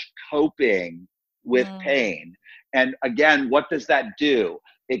 / coping with pain. And again, what does that do?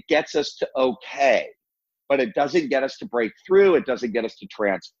 It gets us to okay, but it doesn't get us to break through. It doesn't get us to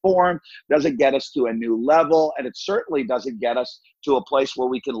transform, doesn't get us to a new level. And it certainly doesn't get us to a place where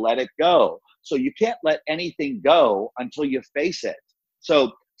we can let it go. So you can't let anything go until you face it.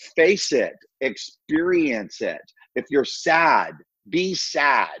 So face it, experience it. If you're sad, be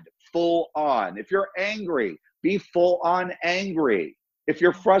sad, full on. If you're angry, be full on angry. If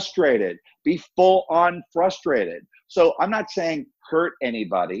you're frustrated, be full on frustrated. So I'm not saying hurt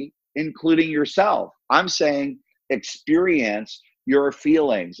anybody, including yourself. I'm saying experience your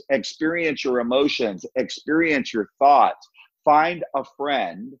feelings, experience your emotions, experience your thoughts. Find a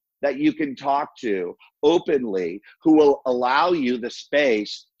friend that you can talk to openly who will allow you the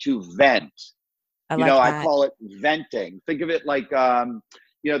space to vent. I call it venting. Think of it like,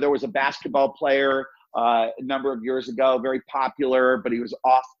 there was a basketball player a number of years ago, very popular, but he was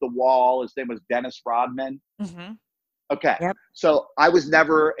off the wall. His name was Dennis Rodman. Mm-hmm. Okay. Yep. So I was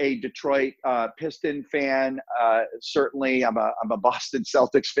never a Detroit Piston fan. Certainly I'm a Boston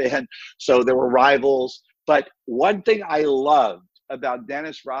Celtics fan. So there were rivals. But one thing I loved about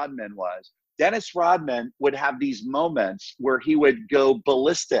Dennis Rodman was Dennis Rodman would have these moments where he would go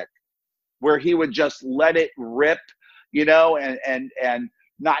ballistic, where he would just let it rip, and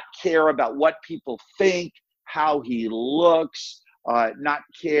not care about what people think, how he looks, not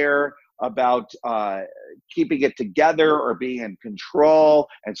care about keeping it together or being in control,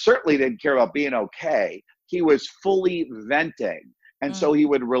 and certainly didn't care about being okay. He was fully venting. And so he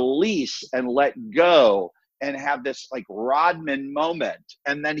would release and let go and have this like Rodman moment.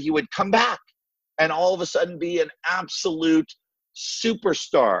 And then he would come back and all of a sudden be an absolute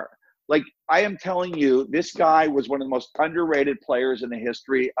superstar. Like, I am telling you, this guy was one of the most underrated players in the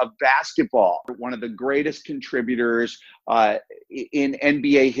history of basketball. One of the greatest contributors in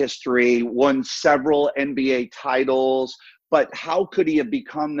NBA history, won several NBA titles. But how could he have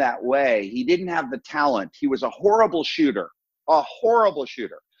become that way? He didn't have the talent. He was a horrible shooter,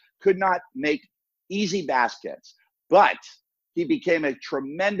 could not make easy baskets. But he became a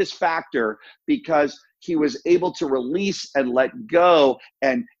tremendous factor because he was able to release and let go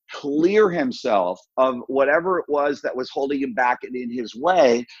and clear himself of whatever it was that was holding him back and in his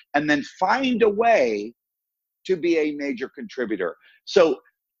way, and then find a way to be a major contributor. So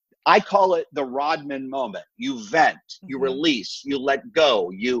I call it the Rodman moment. You vent, you release, you let go,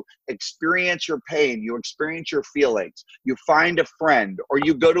 you experience your pain, you experience your feelings, you find a friend, or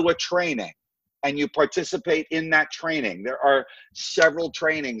you go to a training and you participate in that training. There are several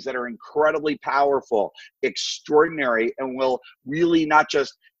trainings that are incredibly powerful, extraordinary, and will really not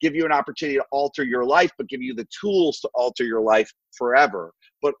just give you an opportunity to alter your life, but give you the tools to alter your life forever.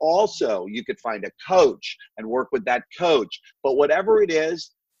 But also, you could find a coach and work with that coach. But whatever it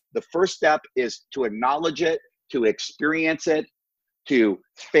is, the first step is to acknowledge it, to experience it, to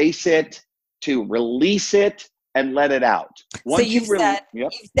face it, to release it, and let it out. Once you said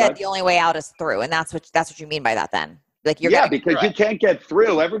the only way out is through, and that's what you mean by that. Then, like, you're because you can't get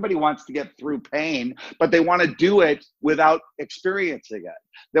through. Everybody wants to get through pain, but they want to do it without experiencing it.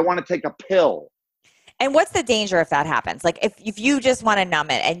 They want to take a pill. And what's the danger if that happens? Like, if you just want to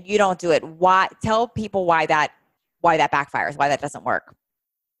numb it and you don't do it, why? Tell people why that backfires, why that doesn't work.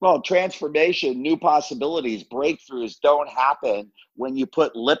 Well, transformation, new possibilities, breakthroughs don't happen when you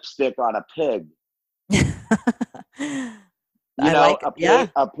put lipstick on a pig.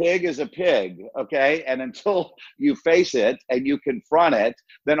 A pig is a pig, okay? And until you face it and you confront it,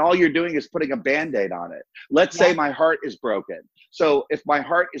 then all you're doing is putting a Band-Aid on it. Let's say my heart is broken. So if my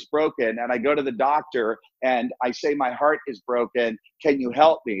heart is broken and I go to the doctor and I say my heart is broken, can you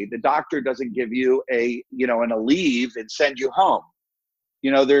help me? The doctor doesn't give you an Aleve and send you home.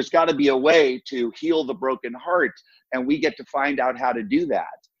 There's got to be a way to heal the broken heart, and we get to find out how to do that,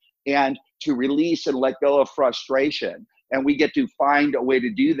 and to release and let go of frustration. And we get to find a way to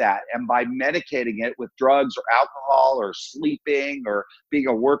do that. And by medicating it with drugs or alcohol or sleeping or being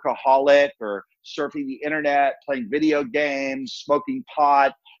a workaholic or surfing the internet, playing video games, smoking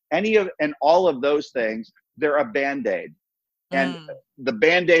pot, and all of those things, they're a Band-Aid. And the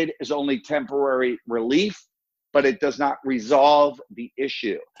Band-Aid is only temporary relief, but it does not resolve the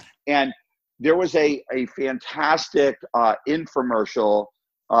issue. And there was a fantastic infomercial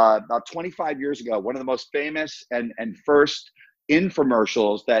about 25 years ago, one of the most famous and first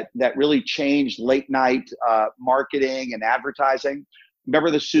infomercials that really changed late night marketing and advertising. Remember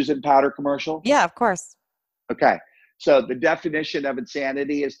the Susan Powder commercial? Yeah, of course. Okay. So the definition of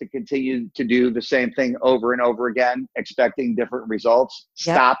insanity is to continue to do the same thing over and over again, expecting different results.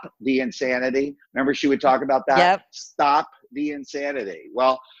 Yep. Stop the insanity. Remember she would talk about that? Yep. Stop the insanity.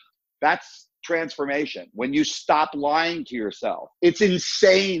 Well, that's transformation. When you stop lying to yourself, it's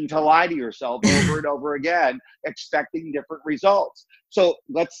insane to lie to yourself over and over again, expecting different results. So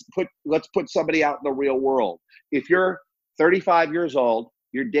let's put somebody out in the real world. If you're 35 years old,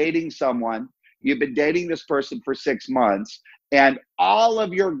 you're dating someone, you've been dating this person for 6 months, and all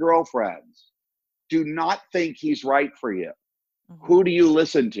of your girlfriends do not think he's right for you. Who do you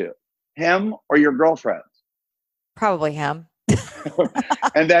listen to? Him or your girlfriends? Probably him.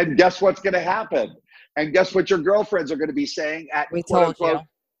 And then guess what's going to happen? And guess what your girlfriends are going to be saying at quote unquote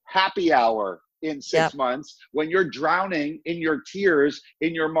happy hour in 6 months when you're drowning in your tears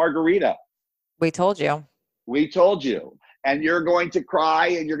in your margarita? We told you. We told you. And you're going to cry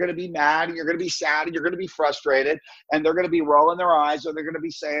and you're going to be mad and you're going to be sad and you're going to be frustrated and they're going to be rolling their eyes or they're going to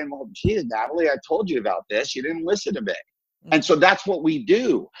be saying, well, geez, Natalie, I told you about this. You didn't listen to me. And so that's what we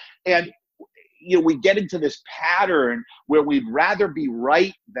do. And we get into this pattern where we'd rather be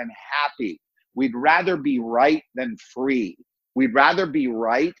right than happy. We'd rather be right than free. We'd rather be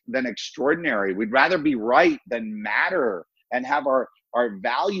right than extraordinary. We'd rather be right than matter and have our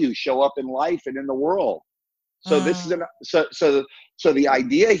value show up in life and in the world. So this is So the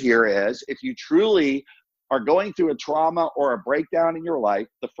idea here is, if you truly are going through a trauma or a breakdown in your life,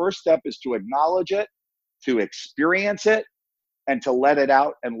 the first step is to acknowledge it, to experience it, and to let it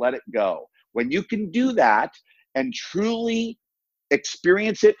out and let it go. When you can do that and truly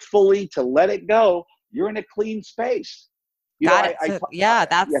experience it fully, to let it go, you're in a clean space. Got it. So yeah,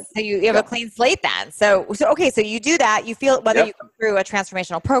 Yeah, so you have yeah, a clean slate then. So okay, so you do that. You feel whether yep, you go through a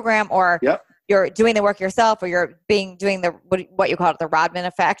transformational program or yep, you're doing the work yourself, or you're doing the what you call it, the Rodman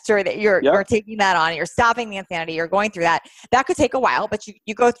effect, or that you're yep. taking that on, you're stopping the insanity, you're going through that. That could take a while, but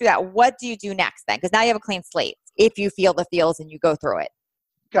you go through that. What do you do next then? Because now you have a clean slate. If you feel the feels and you go through it.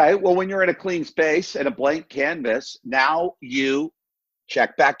 Okay, well, when you're in a clean space and a blank canvas, now you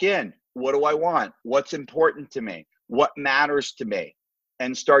check back in. What do I want? What's important to me? What matters to me?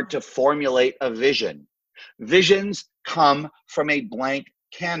 And start to formulate a vision. Visions come from a blank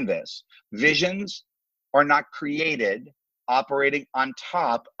canvas. Visions are not created operating on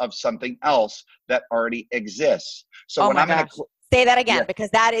top of something else that already exists. So Oh when my I'm in a, gosh. Say that yeah, again, because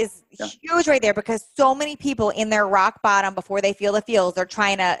that is yeah, huge right there, because so many people in their rock bottom before they feel the feels, they're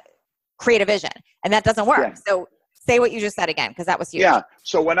trying to create a vision and that doesn't work. yeah. So say what you just said again, because that was huge. Yeah.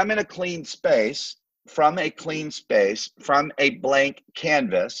 So when I'm in a clean space, from a clean space, from a blank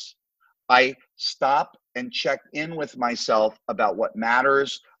canvas, I stop and check in with myself about what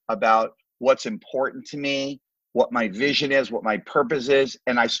matters, about what's important to me, what my vision is, what my purpose is,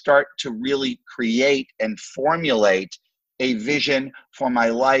 and I start to really create and formulate a vision for my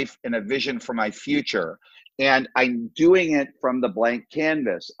life and a vision for my future. And I'm doing it from the blank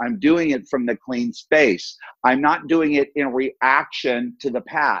canvas. I'm doing it from the clean space. I'm not doing it in reaction to the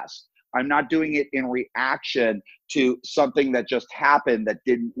past. I'm not doing it in reaction to something that just happened that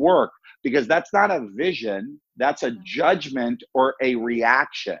didn't work, because that's not a vision. That's a judgment or a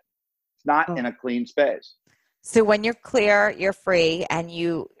reaction. It's not in a clean space. So when you're clear, you're free, and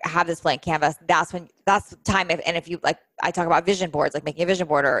you have this blank canvas, that's the time. And if you like, I talk about vision boards, like making a vision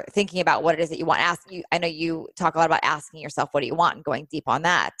board or thinking about what it is that you want. I know you talk a lot about asking yourself, what do you want, and going deep on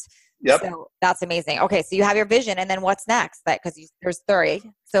that. Yep. So that's amazing. Okay. So you have your vision, and then what's next? Because there's 30.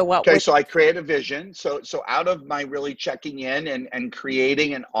 So Okay, so I create a vision. So out of my really checking in and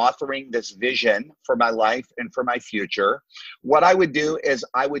creating and authoring this vision for my life and for my future, what I would do is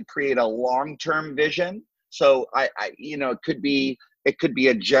I would create a long-term vision. So it could be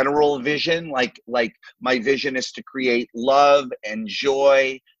a general vision, like my vision is to create love and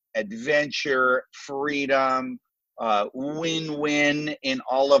joy, adventure, freedom, win-win in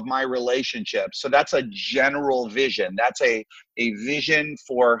all of my relationships. So that's a general vision. That's a vision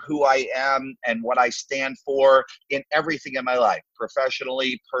for who I am and what I stand for in everything in my life,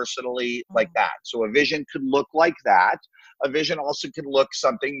 professionally, personally, like that. So a vision could look like that. A vision also could look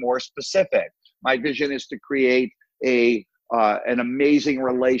something more specific. My vision is to create an amazing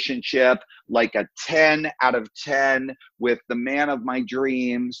relationship, like a 10 out of 10 with the man of my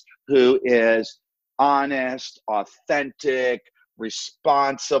dreams, who is honest, authentic,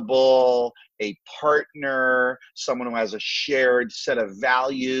 responsible, a partner, someone who has a shared set of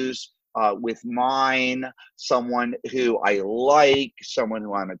values with mine, someone who I like, someone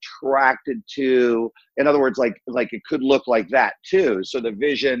who I'm attracted to. In other words, like it could look like that too. So the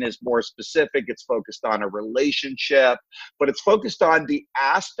vision is more specific. It's focused on a relationship, but it's focused on the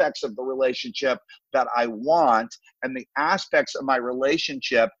aspects of the relationship that I want, and the aspects of my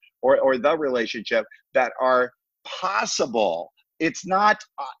relationship or the relationship that are possible. It's not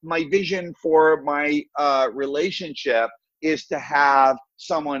my vision for my relationship is to have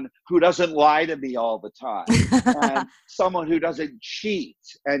someone who doesn't lie to me all the time, and someone who doesn't cheat,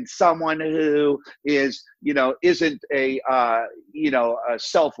 and someone who is, isn't a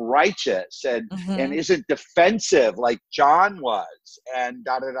self-righteous and isn't defensive like John was, and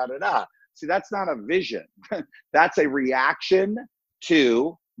da da da da da. See, that's not a vision. That's a reaction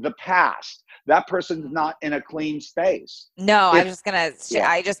to the past. That person's not in a clean space. No, I If was just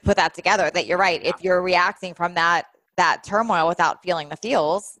I just put that together, that you're right. If you're reacting from that turmoil without feeling the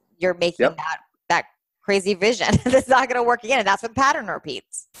feels, you're making Yep. that crazy vision that's not going to work again. And that's what the pattern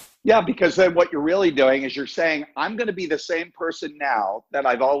repeats. Yeah, because then what you're really doing is you're saying, I'm going to be the same person now that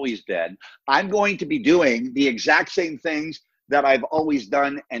I've always been. I'm going to be doing the exact same things that I've always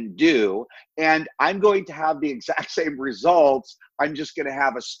done and do, and I'm going to have the exact same results. I'm just going to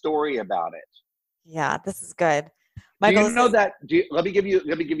have a story about it. Yeah, this is good. Do Michael, you know that? Let me give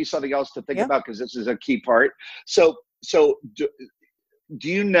you something else to think yeah. about, because this is a key part. So do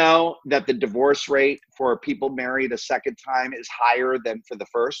you know that the divorce rate for people married a second time is higher than for the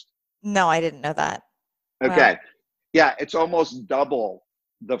first? No, I didn't know that. Wow. Okay. Yeah, it's almost double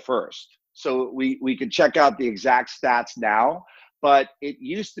the first. So we can check out the exact stats now. but it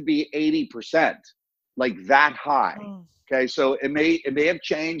used to be 80%, like that high. Okay, so it may have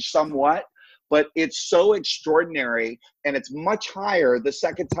changed somewhat, but it's so extraordinary, and it's much higher the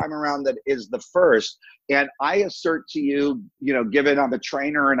second time around than is the first. And I assert to you, given I'm a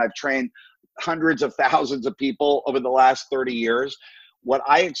trainer and I've trained hundreds of thousands of people over the last 30 years, what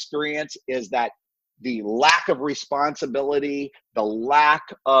I experience is that the lack of responsibility, the lack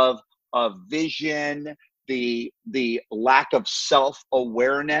of vision, the lack of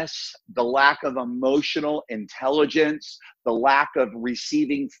self-awareness, the lack of emotional intelligence, the lack of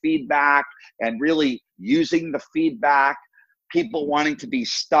receiving feedback and really using the feedback, people wanting to be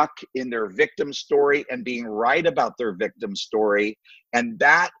stuck in their victim story and being right about their victim story. And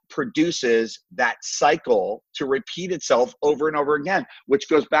that produces that cycle to repeat itself over and over again, which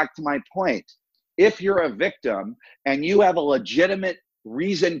goes back to my point. If you're a victim and you have a legitimate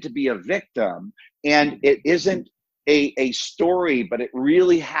reason to be a victim, and it isn't a story, but it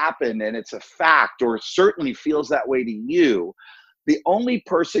really happened and it's a fact, or certainly feels that way to you, the only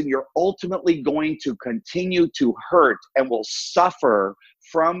person you're ultimately going to continue to hurt and will suffer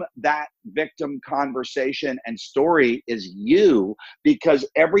from that victim conversation and story is you, because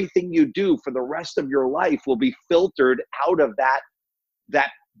everything you do for the rest of your life will be filtered out of that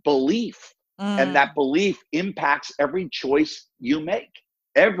belief. And that belief impacts every choice you make,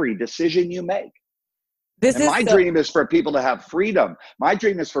 every decision you make. My dream is for people to have freedom. My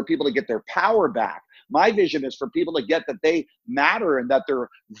dream is for people to get their power back. My vision is for people to get that they matter and that their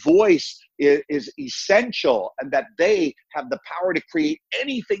voice is essential and that they have the power to create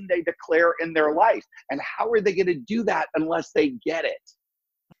anything they declare in their life. And how are they going to do that unless they get it?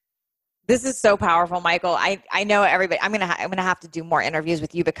 This is so powerful, Michael. I know everybody. I'm gonna have to do more interviews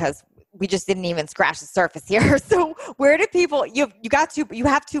with you because we just didn't even scratch the surface here. So where do people? You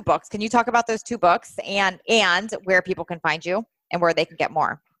have two books. Can you talk about those two books and where people can find you and where they can get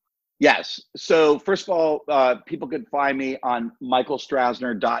more? Yes. So first of all, people can find me on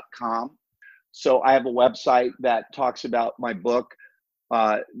michaelstrasner.com. So I have a website that talks about my book.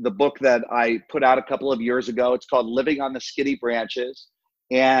 The book that I put out a couple of years ago, it's called Living on the Skinny Branches.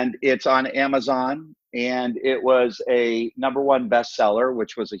 And it's on Amazon, and it was a #1 bestseller,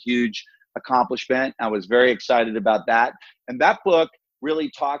 which was a huge accomplishment. I was very excited about that. And that book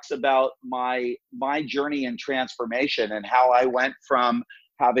really talks about my journey in transformation and how I went from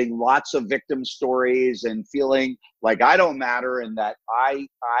having lots of victim stories and feeling like I don't matter and that I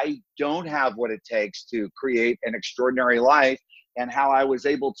don't have what it takes to create an extraordinary life, and how I was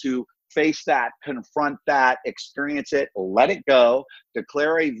able to face that, confront that, experience it, let it go,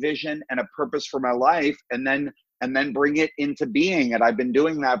 declare a vision and a purpose for my life, and then bring it into being. And I've been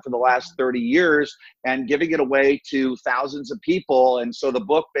doing that for the last 30 years and giving it away to thousands of people. And so the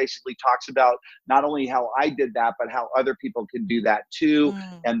book basically talks about not only how I did that, but how other people can do that too,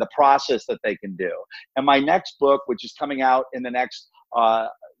 and the process that they can do. And my next book, which is coming out in the next,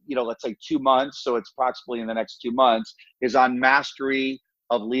 let's say 2 months, so it's approximately in the next 2 months, is on mastery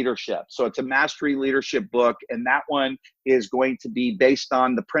of leadership. So it's a mastery leadership book, and that one is going to be based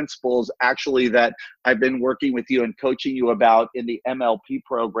on the principles actually that I've been working with you and coaching you about in the MLP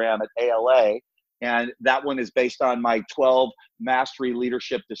program at ALA. And that one is based on my 12 mastery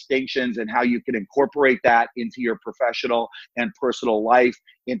leadership distinctions and how you can incorporate that into your professional and personal life,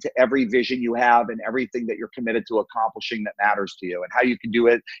 into every vision you have and everything that you're committed to accomplishing that matters to you, and how you can do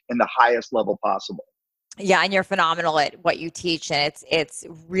it in the highest level possible. Yeah, and you're phenomenal at what you teach, and it's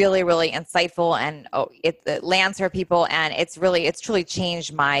really, really insightful, and it lands for people, and it's truly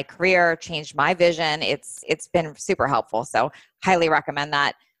changed my career, changed my vision. It's been super helpful, so highly recommend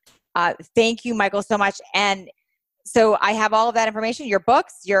that. Thank you, Michael, so much. And so I have all of that information, your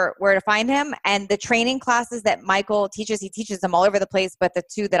books, where to find him, and the training classes that Michael teaches. He teaches them all over the place, but the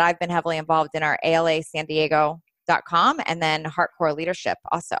two that I've been heavily involved in are alasandiego.com and then Hardcore Leadership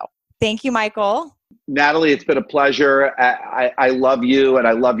also. Thank you, Michael. Natalie, it's been a pleasure. I love you, and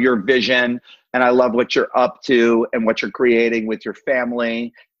I love your vision, and I love what you're up to and what you're creating with your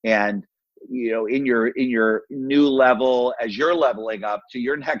family, and in your new level as you're leveling up to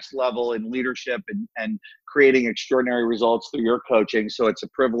your next level in leadership and creating extraordinary results through your coaching. So it's a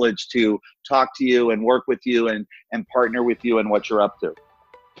privilege to talk to you and work with you and partner with you in what you're up to.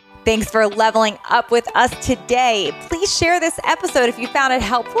 Thanks for leveling up with us today. Please share this episode if you found it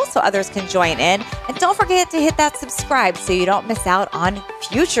helpful so others can join in. And don't forget to hit that subscribe so you don't miss out on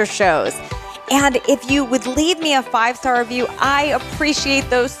future shows. And if you would leave me a 5-star review, I appreciate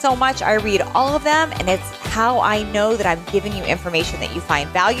those so much. I read all of them, and it's how I know that I'm giving you information that you find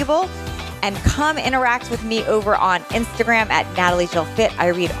valuable. And come interact with me over on Instagram at Natalie Jill Fit. I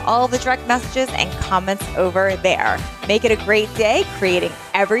read all the direct messages and comments over there. Make it a great day, creating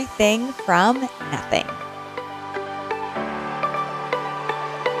everything from nothing.